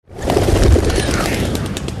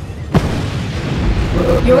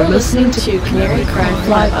You're listening to Canary Cry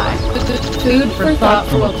Flyby, food for thought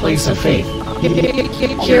from a place of faith.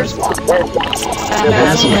 Here's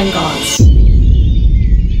Basil and Gons.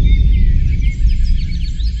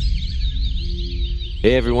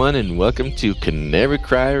 Hey everyone, and welcome to Canary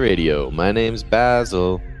Cry Radio. My name's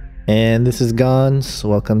Basil. And this is Gons.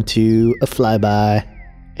 Welcome to a flyby.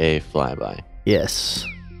 Hey, flyby. Yes.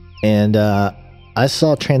 And I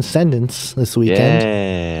saw Transcendence this weekend.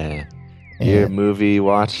 Yeah. You're a movie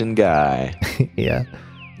watching guy. Yeah.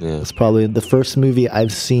 Yeah. It's probably the first movie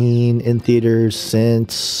I've seen in theaters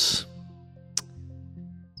since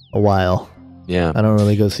a while. Yeah. I don't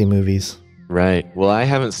really go see movies. Right. Well, I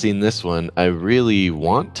haven't seen this one. I really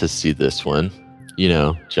want to see this one. You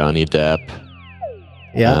know, Johnny Depp.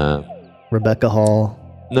 Yeah. Rebecca Hall.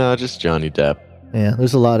 No, just Johnny Depp. Yeah.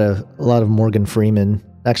 There's a lot of Morgan Freeman.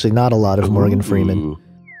 Actually, not a lot of Morgan Freeman.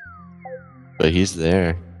 But he's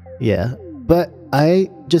there. Yeah. But I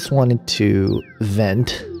just wanted to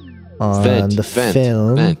vent on the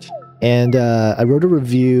film. And I wrote a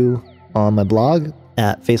review on my blog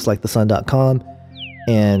at facelikethesun.com.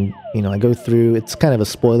 And, you know, I go through, it's kind of a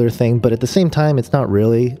spoiler thing, but at the same time, it's not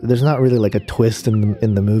really, there's not really like a twist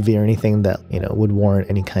in the movie or anything that, you know, would warrant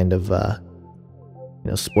any kind of,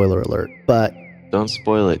 spoiler alert. But don't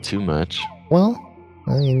spoil it too much. Well,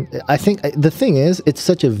 I mean, I think the thing is, it's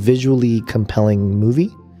such a visually compelling movie.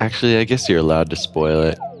 Actually, I guess you're allowed to spoil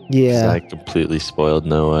it. Yeah. I completely spoiled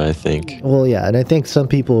Noah, I think. Well, yeah, and I think some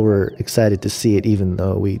people were excited to see it even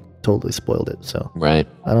though we totally spoiled it. So right.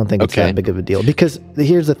 I don't think it's that big of a deal. Because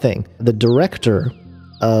here's the thing. The director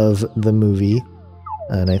of the movie,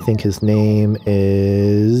 and I think his name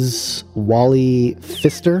is Wally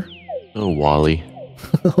Pfister. Oh, Wally.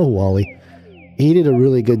 Oh, Wally. He did a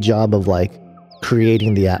really good job of like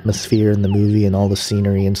creating the atmosphere in the movie and all the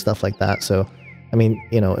scenery and stuff like that. So, I mean,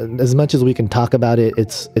 you know, as much as we can talk about it,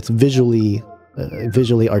 it's visually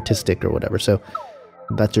artistic or whatever. So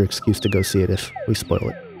that's your excuse to go see it if we spoil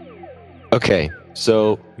it. Okay,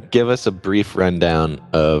 so give us a brief rundown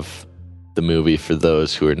of the movie for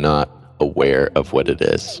those who are not aware of what it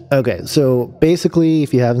is. Okay, so basically,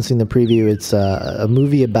 if you haven't seen the preview, it's a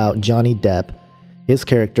movie about Johnny Depp, his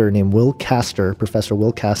character named Will Castor, Professor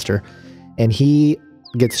Will Castor, and he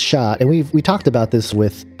gets shot. And we talked about this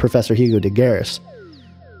with Professor Hugo de Garis.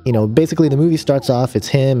 You know, basically the movie starts off, it's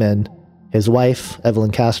him and his wife,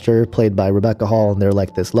 Evelyn Castor, played by Rebecca Hall, and they're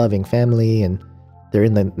like this loving family, and they're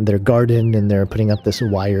in their garden, and they're putting up this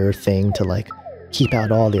wire thing to like keep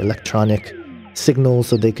out all the electronic signals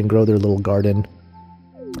so they can grow their little garden.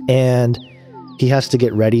 And he has to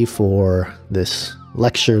get ready for this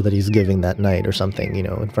lecture that he's giving that night or something, you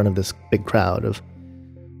know, in front of this big crowd of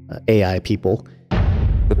AI people.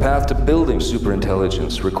 The path to building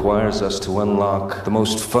superintelligence requires us to unlock the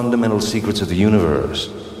most fundamental secrets of the universe.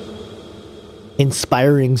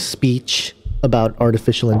 Inspiring speech about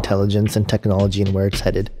artificial intelligence and technology and where it's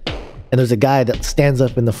headed. And there's a guy that stands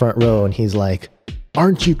up in the front row and he's like,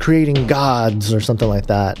 "Aren't you creating gods?" or something like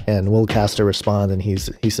that. And Will Castor responds and he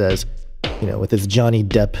says, you know, with his Johnny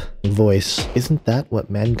Depp voice, "Isn't that what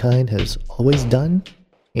mankind has always done?"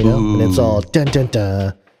 You know, and it's all dun dun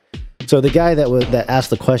dun. So the guy that asked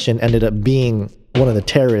the question ended up being one of the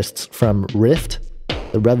terrorists from RIFT,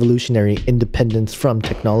 the Revolutionary Independence from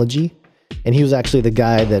Technology. And he was actually the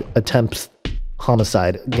guy that attempts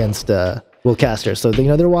homicide against Will Castor. So, you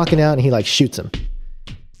know, they're walking out and he like shoots him.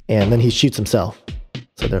 And then he shoots himself.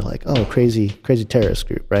 So they're like, oh, crazy terrorist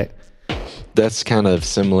group, right? That's kind of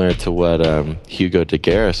similar to what Hugo de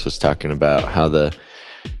Garis was talking about, how the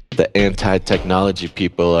anti-technology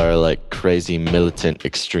people are like crazy militant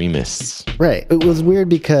extremists. Right. It was weird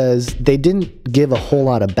because they didn't give a whole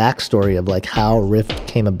lot of backstory of like how Rift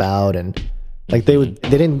came about, and like they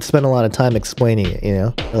didn't spend a lot of time explaining it, you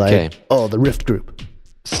know? Like, oh, the Rift group.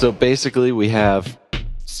 So basically we have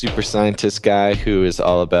super scientist guy who is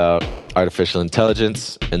all about artificial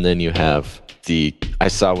intelligence, and then you have I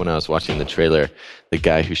saw when I was watching the trailer, the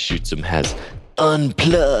guy who shoots him has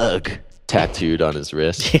 "unplug" tattooed on his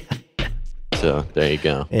wrist. Yeah. So there you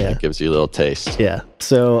go. Yeah. That gives you a little taste. Yeah.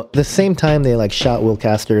 So the same time they like shot Will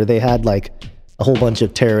Castor, they had like a whole bunch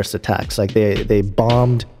of terrorist attacks. Like they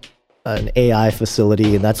bombed an AI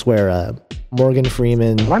facility, and that's where Morgan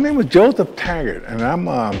Freeman. My name is Joseph Taggart, and I'm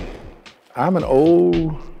an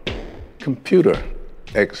old computer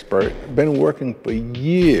expert. Been working for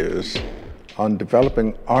years on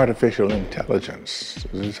developing artificial intelligence.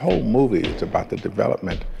 This whole movie is about the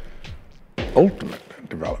ultimate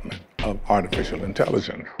development of artificial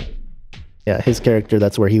intelligence. Yeah, his character,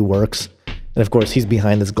 that's where he works. And of course, he's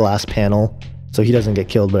behind this glass panel, so he doesn't get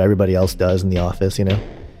killed, but everybody else does in the office, you know?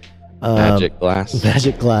 Magic glass.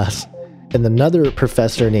 Magic glass. And another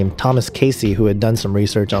professor named Thomas Casey, who had done some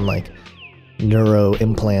research on like neuro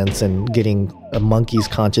implants and getting a monkey's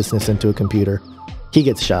consciousness into a computer, he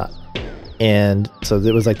gets shot. And so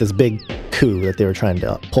there was like this big coup that they were trying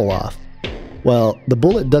to pull off. Well, the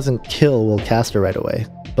bullet doesn't kill Will Castor right away,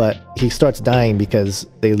 but he starts dying because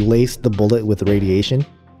they laced the bullet with radiation.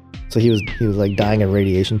 So he was like dying of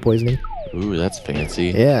radiation poisoning. Ooh, that's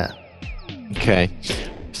fancy. Yeah. Okay.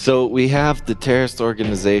 So we have the terrorist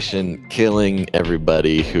organization killing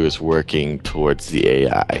everybody who is working towards the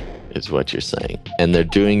AI, is what you're saying. And they're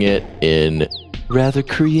doing it in rather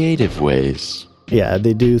creative ways. Yeah,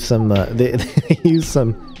 they do some, they use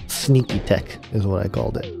some sneaky tech, is what I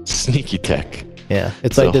called it. Sneaky tech. Yeah,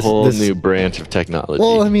 It's like a whole new branch of technology.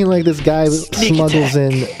 Well, I mean, like this guy smuggles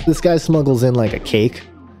tech. in like a cake,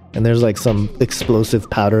 and there's like some explosive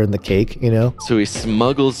powder in the cake, you know? So he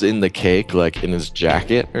smuggles in the cake like in his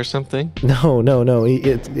jacket or something? No.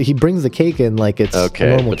 He brings the cake in like it's a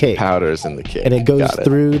normal but cake. The powder's in the cake. And it goes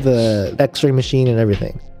through the X-ray machine and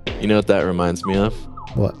everything. You know what that reminds me of?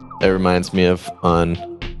 What? It reminds me of on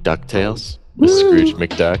DuckTales, with Scrooge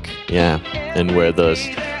McDuck. Yeah, and where the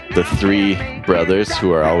three brothers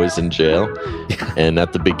who are always in jail, and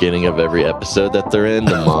at the beginning of every episode that they're in,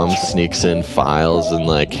 the mom sneaks in files and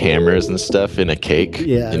like hammers and stuff in a cake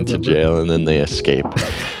into jail, and then they escape.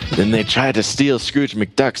 Then they try to steal Scrooge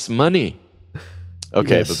McDuck's money.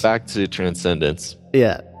 Okay, Yes. but back to Transcendence.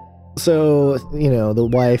 Yeah. So, you know, the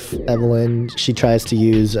wife, Evelyn, she tries to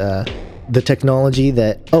use the technology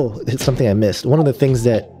that... Oh, it's something I missed. One of the things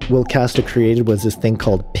that Will Castor created was this thing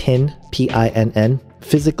called PINN, P-I-N-N,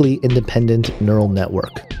 Physically Independent Neural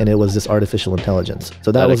Network. And it was this artificial intelligence.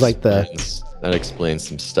 So that was like the... That explains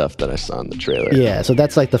some stuff that I saw in the trailer. Yeah, so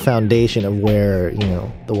that's like the foundation of where, you know,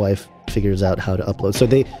 the wife figures out how to upload.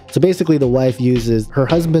 So basically the wife uses her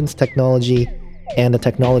husband's technology and the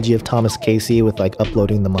technology of Thomas Casey with like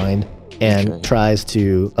uploading the mind and tries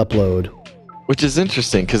to upload. Which is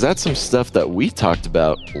interesting because that's some stuff that we talked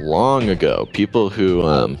about long ago. People who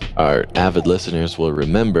are avid listeners will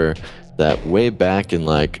remember that way back in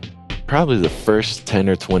like probably the first 10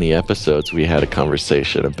 or 20 episodes, we had a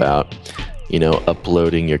conversation about, you know,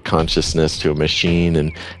 uploading your consciousness to a machine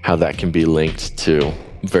and how that can be linked to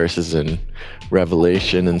verses in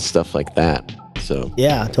Revelation and stuff like that. So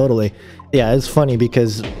yeah, totally. Yeah, it's funny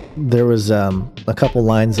because there was a couple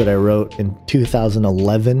lines that I wrote in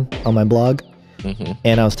 2011 on my blog. Mm-hmm.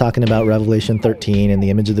 And I was talking about Revelation 13 and the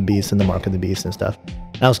image of the beast and the mark of the beast and stuff.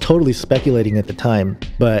 And I was totally speculating at the time,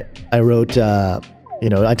 but I wrote, I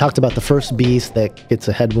talked about the first beast that gets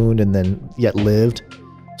a head wound and then yet lived.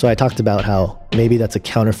 So I talked about how maybe that's a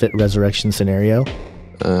counterfeit resurrection scenario.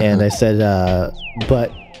 And I said,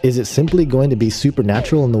 but is it simply going to be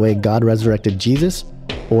supernatural in the way God resurrected Jesus?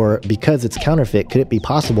 Or because it's counterfeit, could it be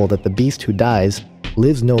possible that the beast who dies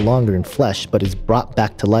lives no longer in flesh, but is brought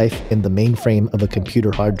back to life in the mainframe of a computer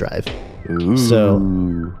hard drive? Ooh.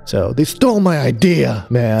 So they stole my idea,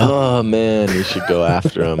 man. Oh man, you should go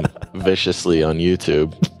after them viciously on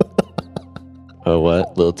YouTube. Oh,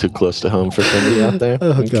 what? A little too close to home for somebody out there?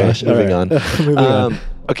 Oh, gosh. Moving on. Moving on.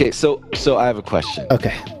 Okay, so I have a question.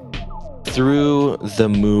 Okay. Through the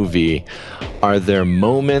movie, are there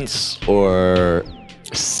moments or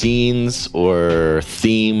scenes or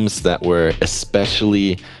themes that were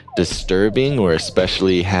especially disturbing or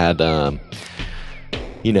especially had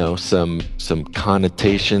some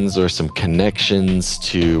connotations or some connections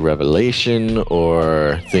to Revelation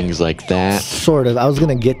or things like that? Sort of. I was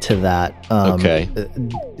going to get to that. Okay.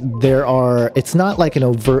 It's not like an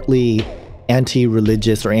overtly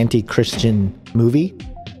anti-religious or anti-Christian movie.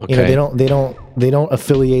 Okay. You know, they don't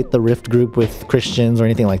affiliate the Rift group with Christians or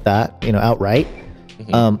anything like that, you know, outright.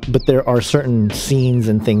 Mm-hmm. But there are certain scenes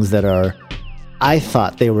and things that I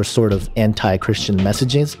thought they were sort of anti-Christian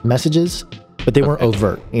messages, but they weren't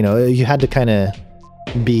overt. You know, you had to kind of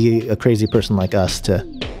be a crazy person like us to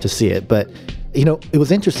see it. But, you know, it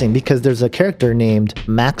was interesting because there's a character named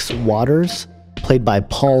Max Waters, played by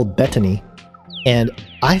Paul Bettany, and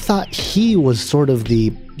I thought he was sort of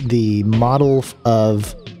the model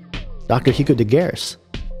of Dr. Hugo de Garis,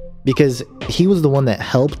 because he was the one that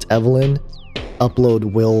helped Evelyn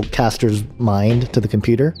upload Will Castor's mind to the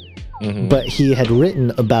computer. Mm-hmm. But he had written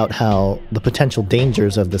about how the potential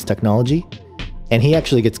dangers of this technology, and he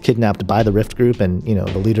actually gets kidnapped by the Rift group, and, you know,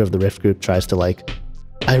 the leader of the Rift group tries to, like,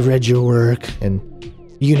 I read your work, and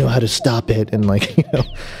you know how to stop it, and like, you know.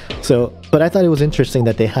 So, but I thought it was interesting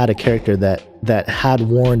that they had a character that had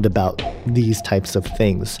warned about these types of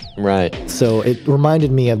things. Right. So it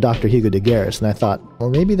reminded me of Dr. Hugo de Garis, and I thought,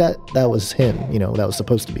 well, maybe that was him, you know, that was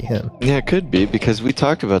supposed to be him. Yeah, it could be, because we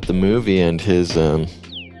talked about the movie and his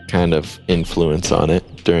kind of influence on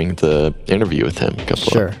it during the interview with him.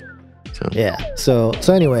 Sure. Yeah. So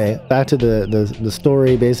anyway, back to the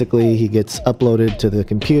story. Basically, he gets uploaded to the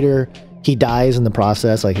computer. He dies in the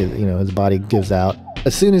process, like his body gives out.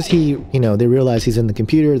 As soon as they realize he's in the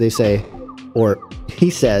computer, they say, or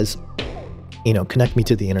he says, connect me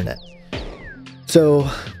to the internet. So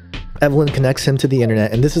Evelyn connects him to the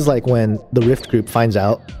internet, and this is like when the Rift group finds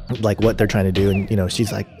out like what they're trying to do, and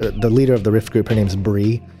she's like the leader of the Rift group. Her name's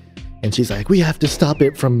Bree, and she's like, we have to stop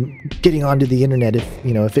it from getting onto the internet.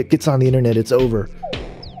 If it gets on the internet, it's over.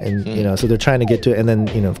 And so they're trying to get to it, and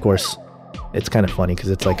then of course, it's kind of funny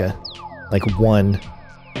because it's like one.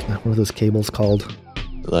 What are those cables called?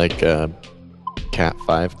 Like a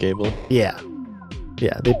Cat5 cable? Yeah.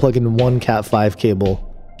 They plug in one Cat5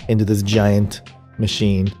 cable into this giant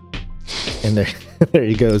machine, and there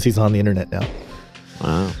he goes. He's on the internet now.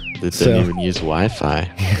 Wow. They didn't even use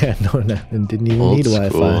Wi-Fi. Yeah, no, and didn't even need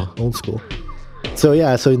Wi-Fi. Old school. So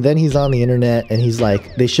then he's on the internet, and he's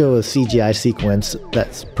like, they show a CGI sequence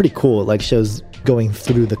that's pretty cool. It like shows going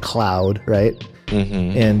through the cloud, right?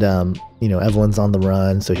 Mm-hmm. And Evelyn's on the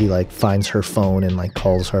run, so he like finds her phone and like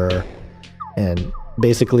calls her, and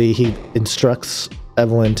basically he instructs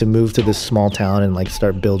Evelyn to move to this small town and like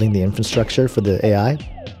start building the infrastructure for the AI.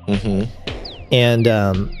 Mm-hmm.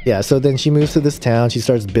 And so then she moves to this town. She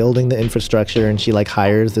starts building the infrastructure, and she like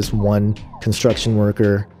hires this one construction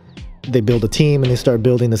worker. They build a team, and they start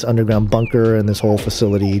building this underground bunker and this whole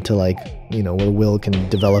facility to like where Will can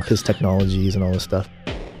develop his technologies and all this stuff.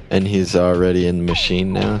 And he's already in the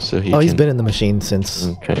machine now, so he's been in the machine since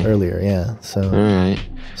earlier, yeah. So all right.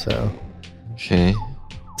 Okay.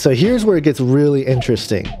 So here's where it gets really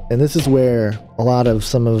interesting, and this is where a lot of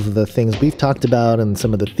some of the things we've talked about and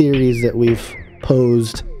some of the theories that we've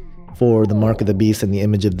posed for the mark of the beast and the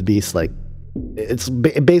image of the beast, like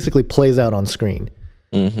it basically plays out on screen.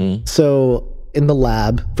 Mm-hmm. So in the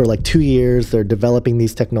lab for like 2 years, they're developing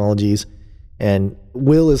these technologies. And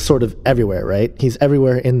Will is sort of everywhere, right? He's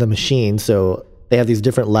everywhere in the machine. So they have these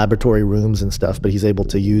different laboratory rooms and stuff, but he's able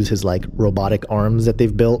to use his like robotic arms that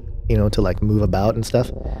they've built, to like move about and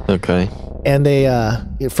stuff. Okay. And they,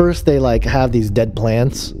 first they like have these dead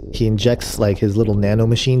plants. He injects like his little nano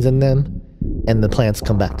machines in them, and the plants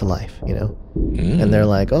come back to life, And they're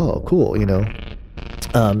like, oh, cool,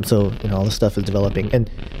 So, all this stuff is developing. And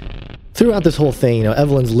throughout this whole thing,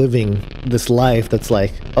 Evelyn's living this life that's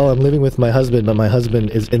like, oh, I'm living with my husband, but my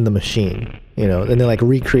husband is in the machine, and they like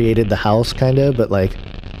recreated the house kind of, but like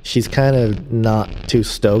she's kind of not too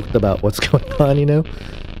stoked about what's going on,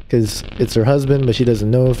 because it's her husband, but she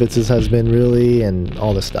doesn't know if it's his husband really, and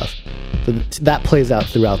all this stuff. So that plays out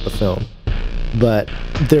throughout the film. But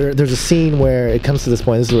there's a scene where it comes to this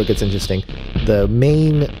point. This is where it gets interesting. The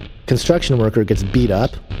main construction worker gets beat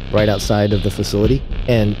up right outside of the facility,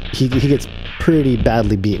 and he gets pretty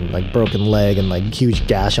badly beaten, like broken leg and like huge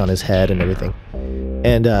gash on his head and everything.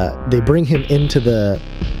 And they bring him into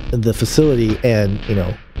the facility, and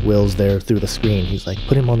Will's there through the screen. He's like,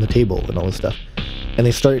 put him on the table and all this stuff. And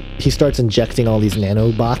he starts injecting all these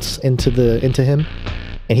nanobots into him,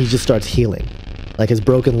 and he just starts healing. Like his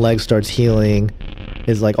broken leg starts healing,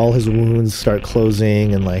 all his wounds start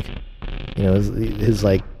closing, and like his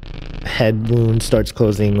like head wound starts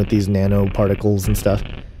closing with these nanoparticles and stuff.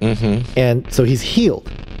 Mm-hmm. And so he's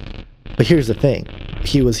healed. But here's the thing.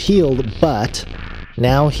 He was healed, but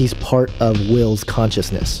now he's part of Will's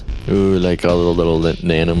consciousness. Ooh, like all the little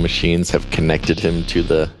nano machines have connected him to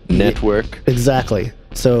the network. Exactly.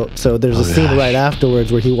 So there's a scene right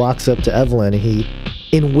afterwards where he walks up to Evelyn, and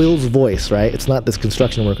in Will's voice, right? It's not this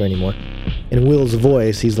construction worker anymore. In Will's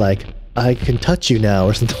voice, he's like, I can touch you now,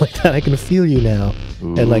 or something like that. I can feel you now.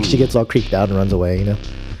 Ooh. And like she gets all creeped out and runs away,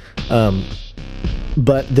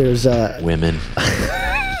 But there's women.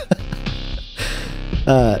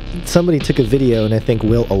 Somebody took a video, and I think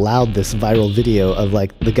Will allowed this viral video of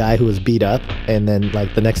like the guy who was beat up, and then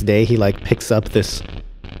like the next day he like picks up this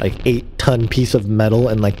like 8-ton piece of metal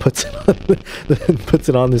and like puts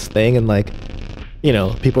it on this thing, and like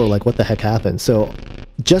people are like, what the heck happened? So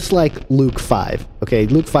just like Luke 5, okay,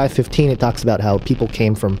 Luke 5:15, it talks about how people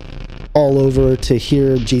came from all over to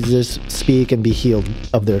hear Jesus speak and be healed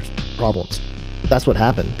of their problems. That's what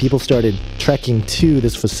happened. People started trekking to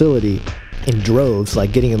this facility in droves,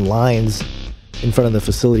 like getting in lines in front of the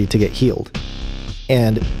facility to get healed.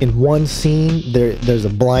 And in one scene, there's a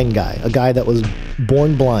blind guy, a guy that was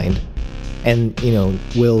born blind, and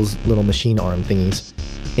Will's little machine arm thingies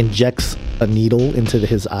injects a needle into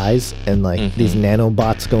his eyes, and like these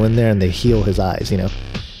nanobots go in there and they heal his eyes.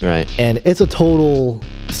 Right. And it's a total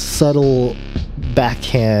subtle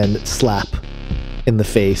backhand slap in the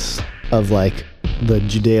face of like the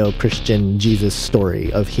Judeo-Christian Jesus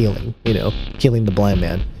story of healing, healing the blind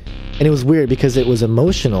man. And it was weird because it was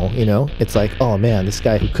emotional, it's like, oh man, this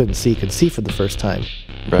guy who couldn't see could see for the first time.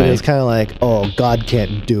 Right. But it was kind of like, oh, God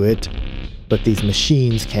can't do it, but these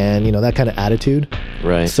machines can, that kind of attitude.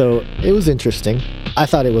 Right. So it was interesting. I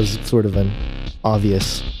thought it was sort of an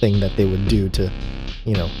obvious thing that they would do to,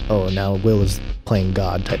 oh, now Will is playing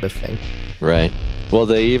God type of thing. Right. Well,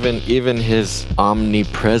 they even his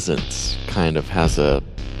omnipresence kind of has an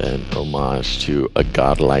homage to a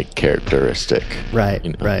godlike characteristic. Right.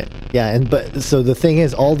 Right. Yeah. But so the thing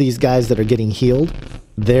is, all these guys that are getting healed,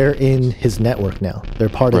 they're in his network now. They're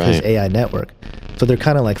part of his AI network. So they're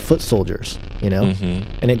kind of like foot soldiers,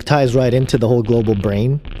 And it ties right into the whole global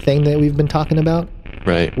brain thing that we've been talking about.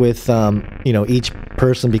 Right. With, each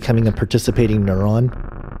person becoming a participating neuron.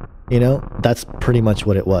 That's pretty much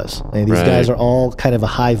what it was. And these guys are all kind of a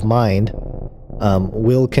hive mind.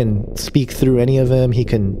 Will can speak through any of them. He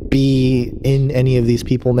can be in any of these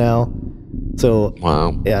people now. So,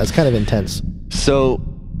 wow. Yeah, it's kind of intense. So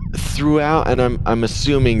throughout, and I'm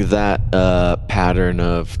assuming that pattern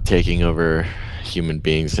of taking over human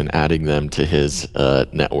beings and adding them to his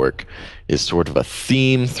network is sort of a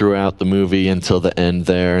theme throughout the movie until the end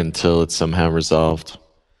there, until it's somehow resolved.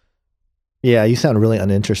 Yeah, you sound really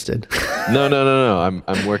uninterested. No.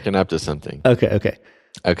 I'm working up to something.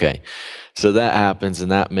 Okay. So that happens,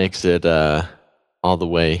 and that makes it all the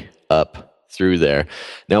way up through there.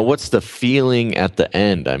 Now, what's the feeling at the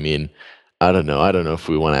end? I mean, I don't know if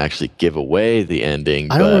we want to actually give away the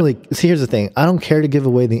ending. I don't really see. Here's the thing: I don't care to give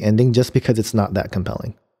away the ending just because it's not that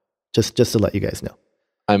compelling. Just to let you guys know.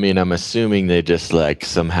 I mean, I'm assuming they just like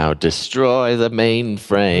somehow destroy the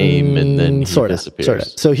mainframe and then he disappears. Sort of.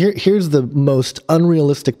 So here's the most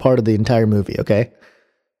unrealistic part of the entire movie. Okay,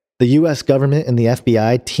 the U.S. government and the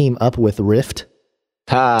FBI team up with Rift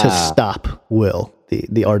to stop Will,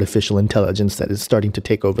 the artificial intelligence that is starting to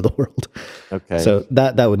take over the world. Okay. So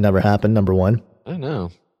that would never happen. Number one. I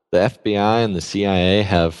know the FBI and the CIA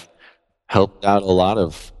have helped out a lot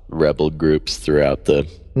of rebel groups throughout the.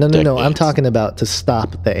 No. I'm talking about to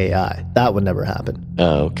stop the AI. That would never happen.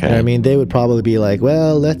 Oh, okay. And I mean, they would probably be like,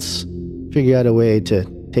 well, let's figure out a way to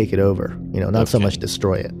take it over. Not so much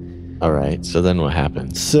destroy it. All right. So then what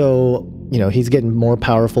happens? So, he's getting more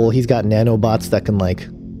powerful. He's got nanobots that can like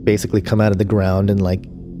basically come out of the ground and like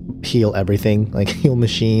heal everything, like heal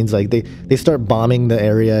machines. Like they start bombing the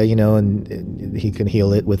area, and he can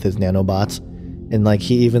heal it with his nanobots. And like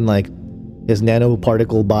he even like his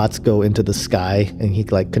nanoparticle bots go into the sky and he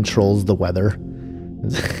like controls the weather.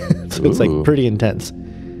 So it's like pretty intense.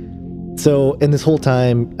 So in this whole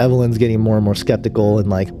time, Evelyn's getting more and more skeptical, and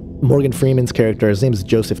like Morgan Freeman's character, his name is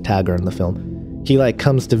Joseph Taggart in the film. He like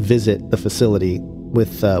comes to visit the facility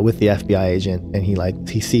with the FBI agent, and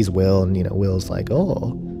he sees Will, and Will's like,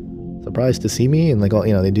 oh, surprised to see me, and like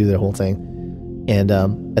they do their whole thing. And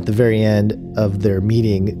at the very end of their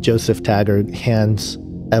meeting, Joseph Taggart hands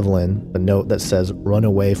Evelyn a note that says, run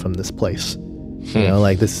away from this place.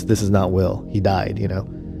 Like this is not Will. He died,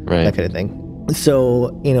 right. That kind of thing.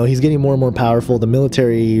 So, he's getting more and more powerful. The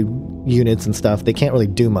military units and stuff, they can't really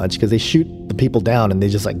do much because they shoot the people down and they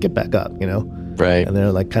just like get back up, Right. And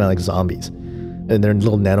they're like kind of like zombies. And their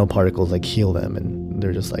little nanoparticles like heal them, and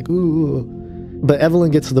they're just like, ooh. But Evelyn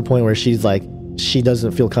gets to the point where she's like, she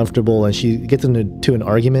doesn't feel comfortable, and she gets into an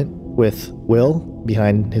argument with Will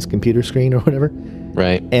behind his computer screen or whatever.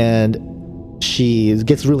 Right. And she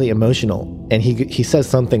gets really emotional, and he says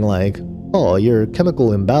something like, oh, your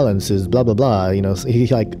chemical imbalance is blah, blah, blah. So he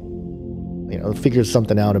like, figures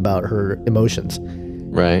something out about her emotions.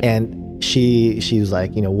 Right. And she's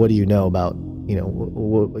like, what do you know about,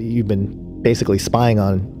 you've been basically spying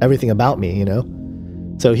on everything about me,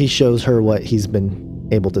 So he shows her what he's been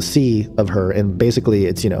able to see of her, and basically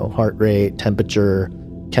it's, heart rate, temperature,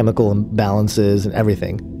 chemical imbalances, and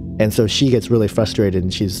everything. And so she gets really frustrated,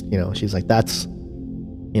 and she's like, that's,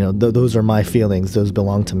 those are my feelings. Those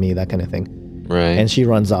belong to me, that kind of thing. Right. And she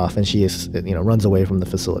runs off, and she is, runs away from the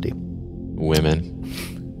facility. Women.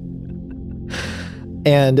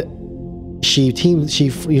 And she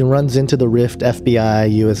runs into the Rift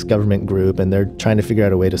FBI U.S. government group, and they're trying to figure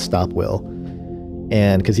out a way to stop Will,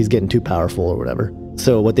 and because he's getting too powerful or whatever.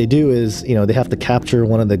 So what they do is, they have to capture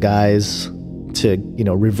one of the guys to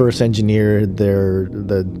reverse engineer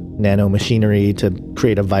the nano machinery to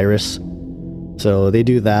create a virus. So they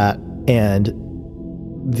do that, and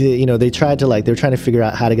they tried to they're trying to figure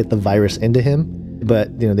out how to get the virus into him,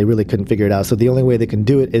 but they really couldn't figure it out. So the only way they can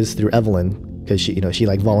do it is through Evelyn, because she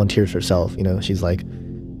volunteers herself. She's like,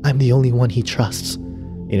 I'm the only one he trusts.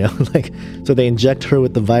 So they inject her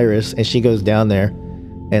with the virus, and she goes down there,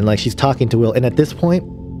 and she's talking to Will. And at this point,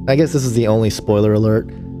 I guess this is the only spoiler alert,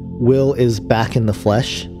 Will is back in the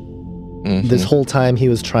flesh. Mm-hmm. This whole time he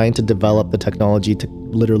was trying to develop the technology to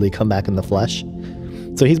literally come back in the flesh.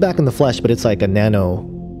 So he's back in the flesh, but it's like a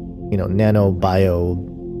nano bio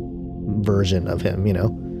version of him,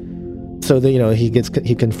 So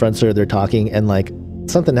he confronts her, they're talking, and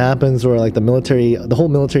something happens where the whole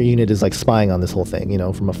military unit is spying on this whole thing,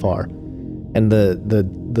 from afar. And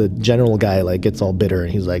the general guy gets all bitter,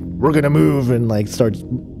 and he's like, we're gonna move, and starts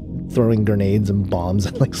throwing grenades and bombs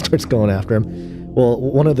and starts going after him. Well,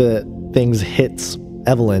 one of the things hits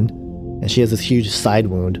Evelyn, and she has this huge side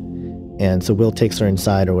wound, and so Will takes her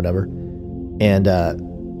inside or whatever, and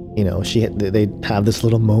they have this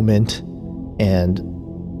little moment, and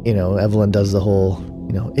Evelyn does the whole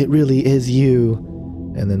it really is you,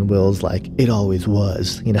 and then Will's like, it always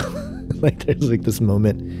was, there's this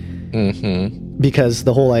moment. Mm-hmm. Because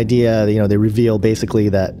the whole idea, they reveal basically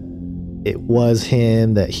that it was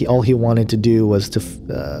him, that all he wanted to do was to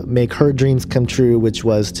make her dreams come true, which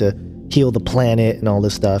was to heal the planet and all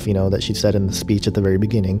this stuff, that she said in the speech at the very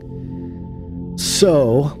beginning.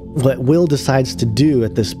 So what Will decides to do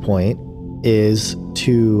at this point is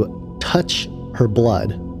to touch her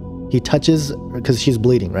blood. He touches, because she's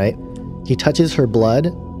bleeding, right? He touches her blood,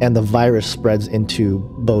 and the virus spreads into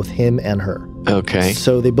both him and her. Okay.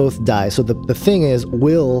 So they both die. So the thing is,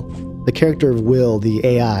 Will, the character of Will, the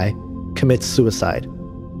AI, commits suicide,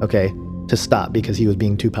 okay, to stop because he was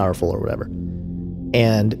being too powerful or whatever.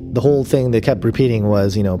 And the whole thing they kept repeating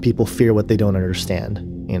was, people fear what they don't understand,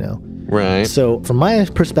 Right. So from my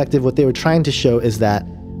perspective, what they were trying to show is that,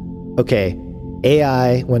 okay,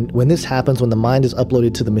 AI, when this happens, when the mind is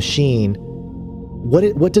uploaded to the machine,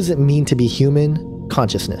 what does it mean to be human?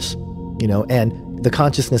 Consciousness, and the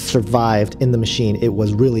consciousness survived in the machine. It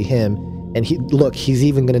was really him. And he's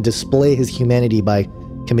even going to display his humanity by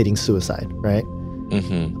committing suicide, right?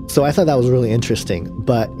 Mm-hmm. So I thought that was really interesting.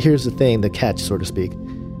 But here's the thing, the catch, so to speak.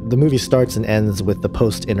 The movie starts and ends with the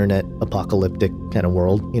post-internet apocalyptic kind of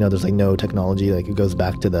world. There's no technology. It goes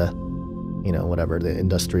back to the, the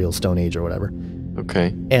industrial Stone Age or whatever.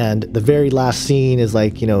 Okay. And the very last scene is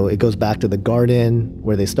it goes back to the garden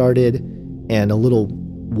where they started, and a little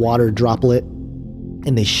water droplet,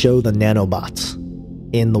 and they show the nanobots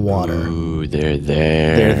in the water. Ooh, they're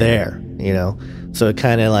there. They're there, So it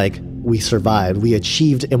kind of we survived. We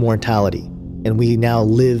achieved immortality, and we now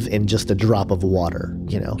live in just a drop of water,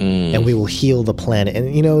 and we will heal the planet. And,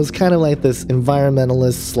 it's kind of this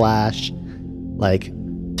environmentalist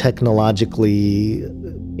 / technologically,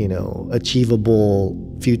 achievable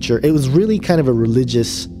future. It was really kind of the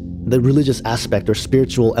religious aspect or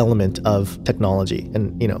spiritual element of technology.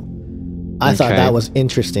 And, I thought that was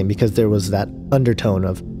interesting because there was that undertone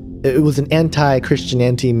of, it was an anti-Christian,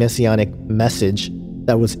 anti-messianic message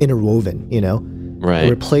that was interwoven, right,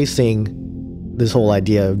 replacing this whole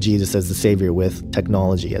idea of Jesus as the savior with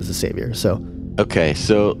technology as the savior. So, okay,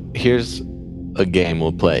 so here's a game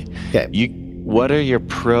we'll play. Okay. What are your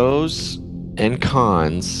pros and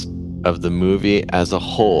cons of the movie as a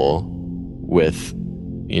whole with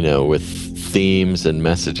themes and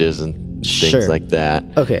messages and things like that?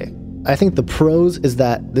 Okay. I think the pros is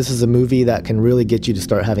that this is a movie that can really get you to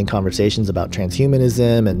start having conversations about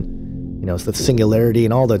transhumanism and, the singularity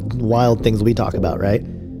and all the wild things we talk about, right?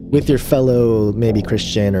 With your fellow maybe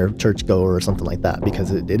Christian or churchgoer or something like that,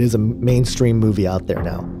 because it is a mainstream movie out there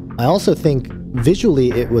now. I also think visually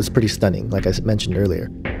it was pretty stunning, like I mentioned earlier.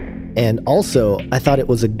 And also, I thought it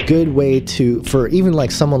was a good way for even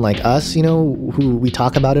someone like us, who we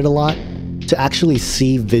talk about it a lot, to actually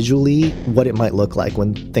see visually what it might look like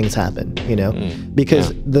when things happen,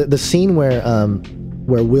 because the scene where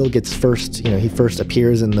Will gets first, he first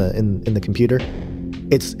appears in the computer,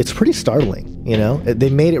 it's pretty startling, They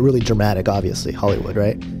made it really dramatic, obviously, Hollywood,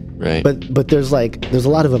 right? Right. But there's a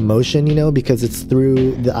lot of emotion, because it's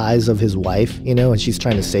through the eyes of his wife, and she's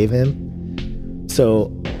trying to save him.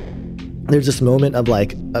 So there's this moment of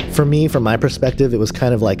for me, from my perspective, it was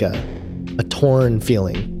kind of like a torn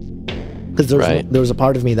feeling. Because there was a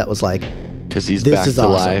part of me that was like, because he's back to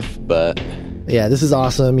life, but yeah, this is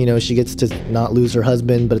awesome. She gets to not lose her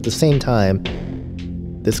husband, but at the same time,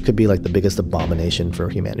 this could be the biggest abomination for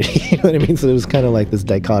humanity. You know what I mean? So it was kind of this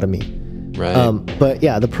dichotomy. Right. But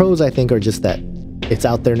yeah, the pros I think are just that it's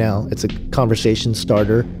out there now. It's a conversation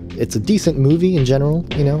starter. It's a decent movie in general.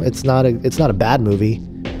 You know, it's not a bad movie.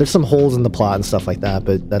 There's some holes in the plot and stuff like that,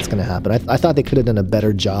 but that's going to happen. I thought they could have done a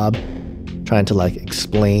better job trying to like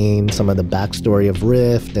explain some of the backstory of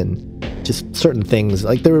Rift and just certain things.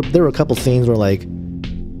 Like there were a couple scenes where like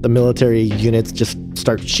the military units just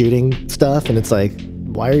start shooting stuff, and it's like,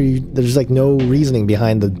 why are you? There's like no reasoning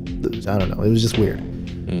behind the I don't know. It was just weird.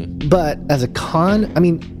 But as a con, I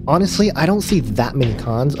mean, honestly, I don't see that many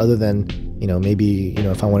cons other than, you know, maybe, you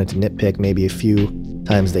know, if I wanted to nitpick, maybe a few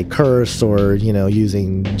times they curse or, you know,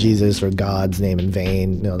 using Jesus or God's name in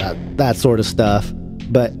vain, you know, that sort of stuff.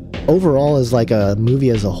 But overall, as like a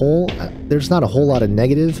movie as a whole, there's not a whole lot of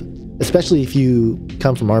negative, especially if you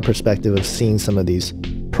come from our perspective of seeing some of these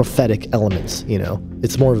prophetic elements, you know.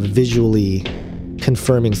 It's more visually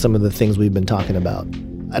confirming some of the things we've been talking about.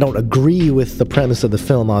 I don't agree with the premise of the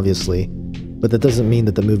film, obviously, but that doesn't mean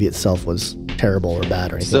that the movie itself was terrible or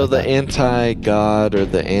bad or anything. So like the that. anti-God or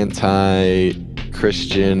the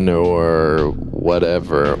anti-Christian or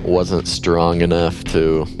whatever wasn't strong enough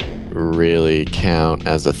to really count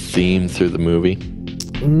as a theme through the movie?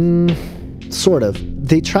 Sort of.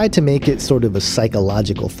 They tried to make it sort of a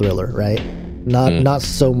psychological thriller, right? Not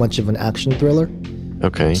so much of an action thriller.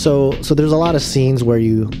 Okay. So there's a lot of scenes where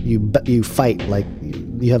you fight, like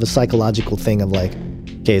you have a psychological thing of like,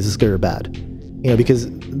 okay, is this good or bad? You know, because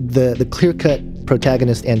the clear-cut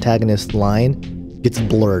protagonist-antagonist line gets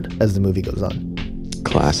blurred as the movie goes on.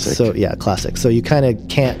 Classic. So yeah, classic. So you kind of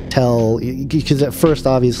can't tell, because at first,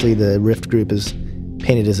 obviously, the Rift group is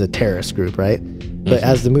painted as a terrorist group, right? But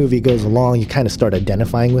as the movie goes along, you kind of start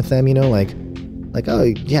identifying with them, you know, like, oh,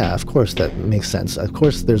 yeah, of course that makes sense. Of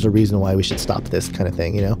course there's a reason why we should stop this kind of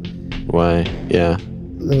thing, you know? Why? Yeah.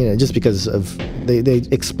 You know, just because of, they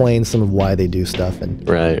explain some of why they do stuff and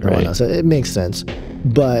whatnot. So it makes sense.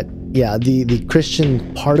 But yeah, the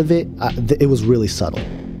Christian part of it, it was really subtle.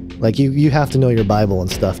 Like you have to know your Bible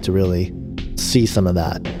and stuff to really see some of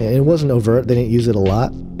that. And it wasn't overt. They didn't use it a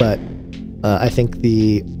lot, but I think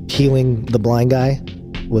the healing the blind guy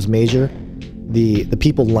was major. The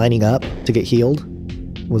people lining up to get healed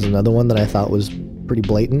was another one that I thought was pretty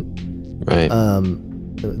blatant. Right.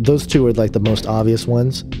 Those two are like the most obvious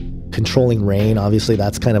ones. Controlling rain, obviously,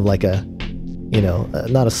 that's kind of like a, you know,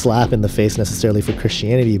 not a slap in the face necessarily for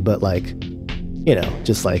Christianity, but like, you know,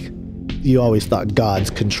 just like you always thought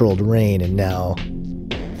gods controlled rain, and now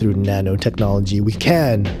through nanotechnology we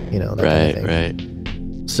can, you know, that kind of thing.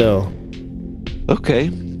 Right. So.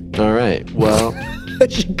 Okay. All right. Well. I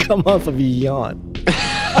should come off of a yawn.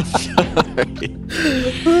 Sorry.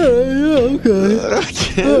 Yeah, okay.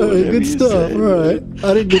 All right, good stuff. All right.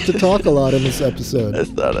 I didn't get to talk a lot in this episode. I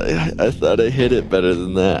thought I hit it better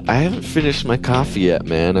than that. I haven't finished my coffee yet,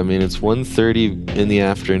 man. I mean, it's 1:30 in the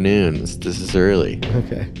afternoon. This is early.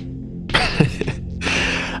 Okay.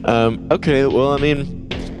 Okay, well, I mean,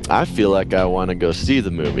 I feel like I want to go see the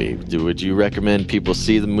movie. Would you recommend people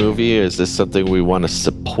see the movie? Is this something we want to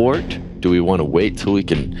support? Do we want to wait till we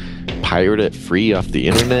can pirate it free off the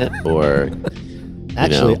internet? Or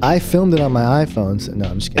actually, I filmed it on my iPhone. So, no,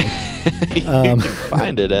 I'm just kidding. You can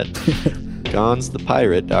find it at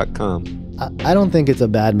gonsthepirate.com. I don't think it's a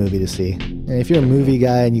bad movie to see. And if you're a movie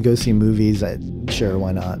guy and you go see movies, sure,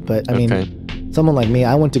 why not? But I mean, someone like me,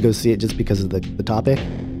 I went to go see it just because of the topic.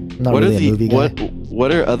 I'm not really a movie guy.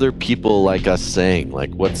 What are other people like us saying?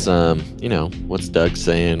 Like, what's what's Doug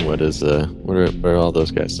saying? What are all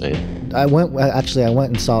those guys saying? I went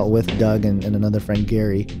and saw it with Doug and another friend,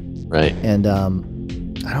 Gary. Right. And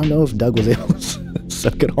I don't know if Doug was able to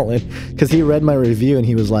suck it all in, because he read my review and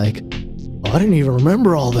he was like, "Oh, I didn't even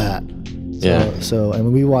remember all that." So I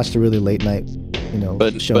mean, we watched a really late night, you know.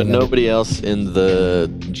 But nobody else in the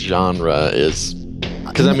genre is,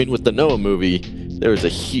 because I mean, with the Noah movie, there were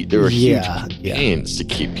huge pains to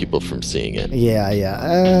keep people from seeing it.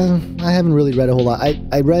 I haven't really read a whole lot.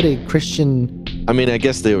 I read a Christian. I mean, I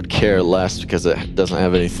guess they would care less because it doesn't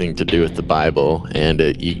have anything to do with the Bible, and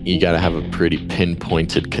you got to have a pretty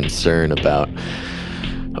pinpointed concern about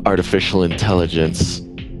artificial intelligence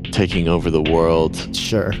taking over the world,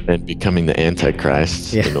 sure, and becoming the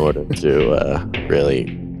Antichrist in order to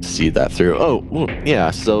really see that through. Oh, well,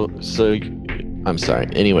 yeah. So I'm sorry.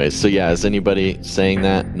 Anyways, so yeah, is anybody saying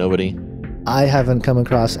that? Nobody? I haven't come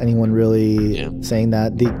across anyone really saying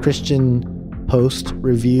that. The Christian Post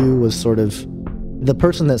review was sort of the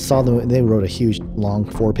person that saw they wrote a huge, long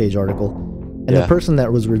 4-page article. And the person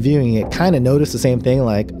that was reviewing it kind of noticed the same thing,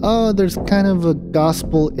 like, oh, there's kind of a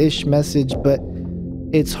gospel-ish message, but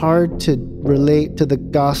it's hard to relate to the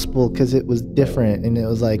gospel because it was different. And it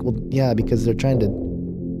was like, well, yeah, because they're trying to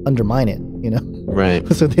undermine it, Right.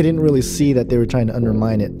 So they didn't really see that they were trying to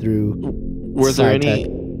undermine it through Were there side tech.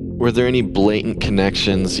 any blatant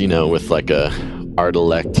connections, with like a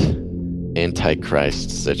Art-elect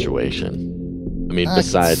Antichrist situation? I mean,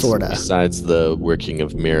 besides the working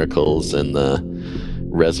of miracles and the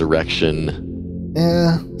resurrection.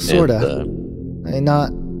 Yeah, sorta.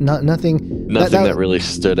 Nothing that really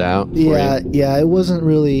stood out. Yeah, it wasn't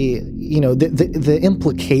really, the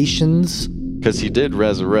implications. Because he did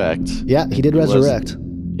resurrect. Yeah, he did resurrect.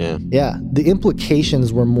 Yeah, the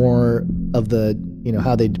implications were more of the,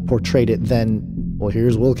 how they portrayed it than, well,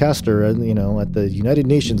 here's Will Castor, at the United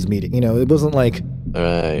Nations meeting. It wasn't like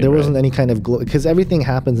there wasn't any kind of because everything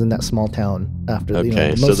happens in that small town after.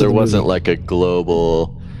 Okay, so there wasn't like a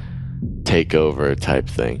global takeover type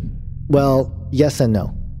thing. Well, yes and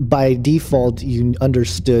no. By default, you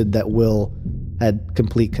understood that Will had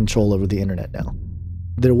complete control over the internet now.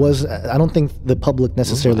 I don't think the public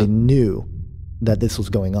necessarily knew that this was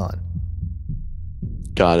going on.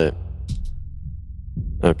 Got it.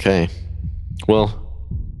 Okay. Well,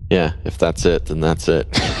 yeah, if that's it, then that's it.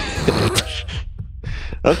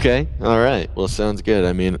 Okay, all right. Well, sounds good.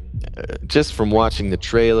 I mean, just from watching the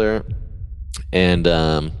trailer and,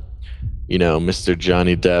 Mr.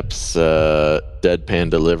 Johnny Depp's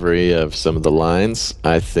deadpan delivery of some of the lines,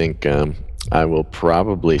 I think I will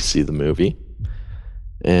probably see the movie.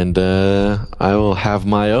 And I will have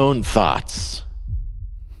my own thoughts.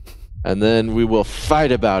 And then we will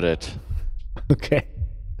fight about it. Okay.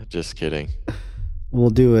 Just kidding.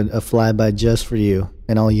 We'll do a flyby just for you,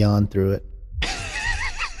 and I'll yawn through it.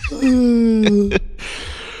 Whatever, dude.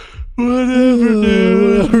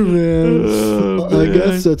 Whatever, man. I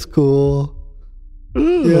guess that's cool.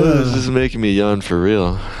 This is making me yawn for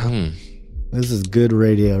real. This is good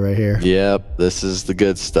radio right here. Yep, this is the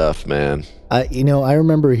good stuff, man. I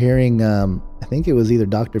remember hearing, I think it was either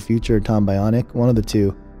Dr. Future or Tom Bionic, one of the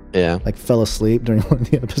two. Yeah. Like fell asleep during one of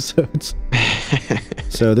the episodes.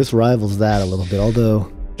 So this rivals that a little bit,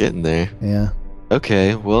 although... Getting there. Yeah.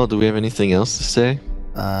 Okay, well, do we have anything else to say?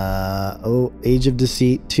 Age of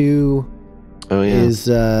Deceit 2 is,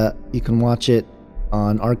 you can watch it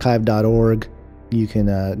on archive.org. You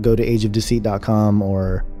can go to ageofdeceit.com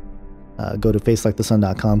or go to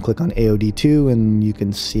facelikethesun.com, click on AOD2, and you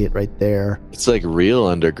can see it right there. It's like real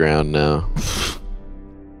underground now.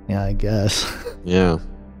 Yeah, I guess. Yeah.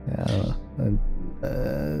 Yeah.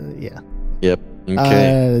 Yep.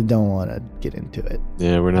 Okay. I don't want to get into it.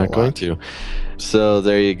 Yeah, we're not going to. So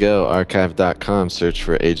there you go. Archive.com. Search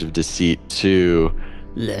for Age of Deceit 2.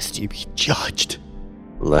 Lest you be judged.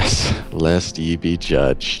 Lest ye be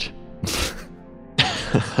judged.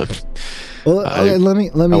 Well, let me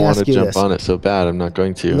ask you this. I want to jump on it so bad. I'm not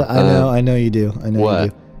going to. I know you do. I know what? You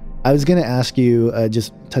do. I was going to ask you,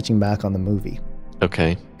 just touching back on the movie.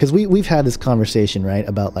 Okay. Because we've had this conversation, right,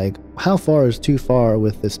 about like how far is too far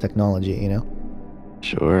with this technology,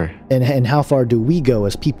 Sure. And how far do we go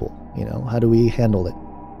as people, How do we handle it?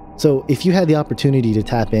 So if you had the opportunity to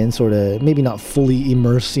tap in, sort of maybe not fully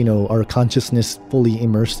immerse, our consciousness fully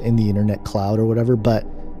immersed in the internet cloud or whatever, but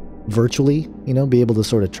virtually, be able to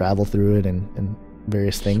sort of travel through it and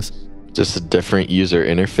various things. Just a different user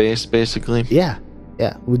interface, basically? Yeah.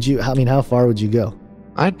 How far would you go?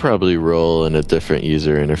 I'd probably roll in a different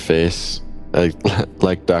user interface.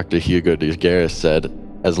 Like Dr. Hugo de Guerra said,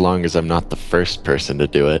 as long as I'm not the first person to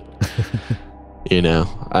do it.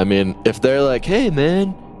 I mean, if they're like, hey,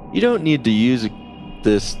 man, you don't need to use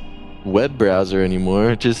this web browser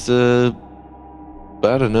anymore. Just, I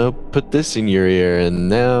don't know, put this in your ear, and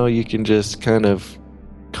now you can just kind of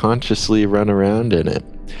consciously run around in it.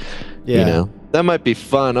 Yeah. That might be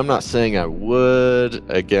fun. I'm not saying I would.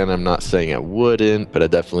 Again, I'm not saying I wouldn't, but I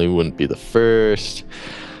definitely wouldn't be the first.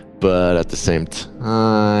 But at the same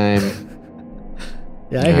time...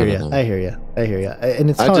 Yeah, I hear you. And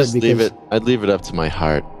it's hard because... I'd leave it up to my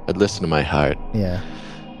heart. I'd listen to my heart. Yeah.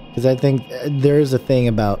 Because I think there is a thing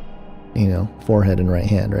about, forehead and right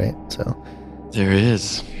hand, right? So... There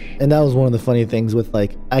is. And that was one of the funny things with,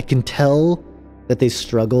 like, I can tell that they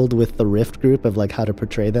struggled with the Rift group of, like, how to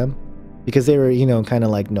portray them. Because they were, kind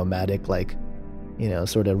of like nomadic, like,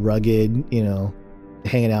 sort of rugged,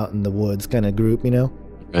 hanging out in the woods kind of group,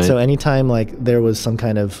 Right. So anytime, like, there was some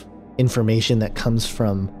kind of information that comes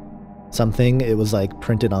from something, it was, like,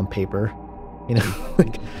 printed on paper,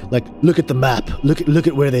 like look at the map, look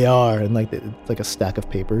at where they are, and, like, it's like a stack of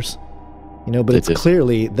papers, but it's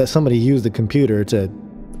clearly that somebody used the computer to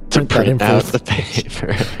print out the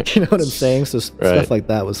paper. You know what I'm saying? So stuff like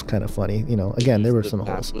that was kind of funny. Again, there were some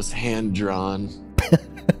holes. It was hand drawn.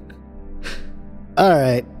 All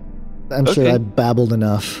right. I'm sure I babbled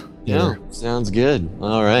enough. Yeah, sounds good.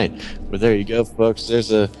 All right. Well, there you go, folks.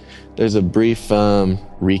 There's a brief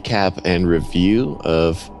recap and review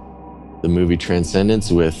of the movie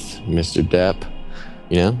Transcendence with Mr. Depp.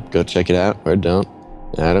 Go check it out or don't.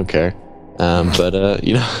 I don't care. But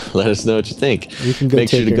let us know what you think. You can go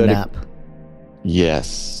take your nap.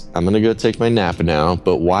 Yes, I'm gonna go take my nap now.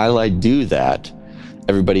 But while I do that,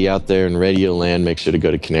 everybody out there in Radio Land, make sure to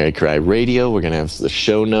go to Canary Cry Radio. We're going to have the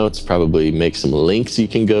show notes, probably make some links you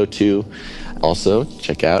can go to. Also,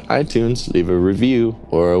 check out iTunes, leave a review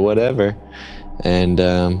or whatever. And,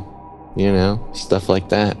 stuff like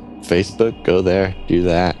that. Facebook, go there, do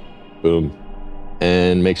that. Boom.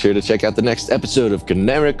 And make sure to check out the next episode of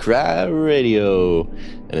Canary Cry Radio.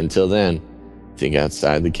 And until then, think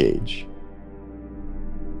outside the cage.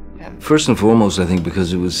 First and foremost, I think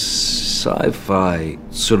because it was sci-fi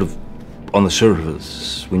sort of on the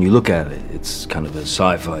surface. When you look at it, it's kind of a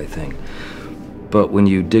sci-fi thing. But when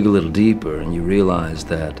you dig a little deeper and you realize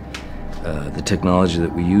that the technology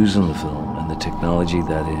that we use in the film and the technology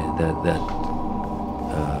that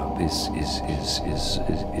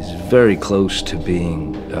is very close to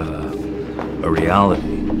being a reality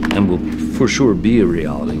and will for sure be a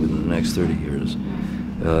reality within the next 30 years,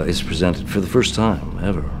 is presented for the first time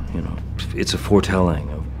ever. It's a foretelling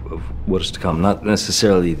of what is to come. Not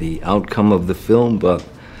necessarily the outcome of the film, but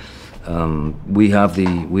we have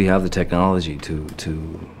the technology to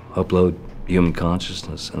upload human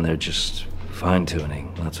consciousness, and they're just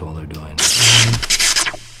fine-tuning. That's all they're doing.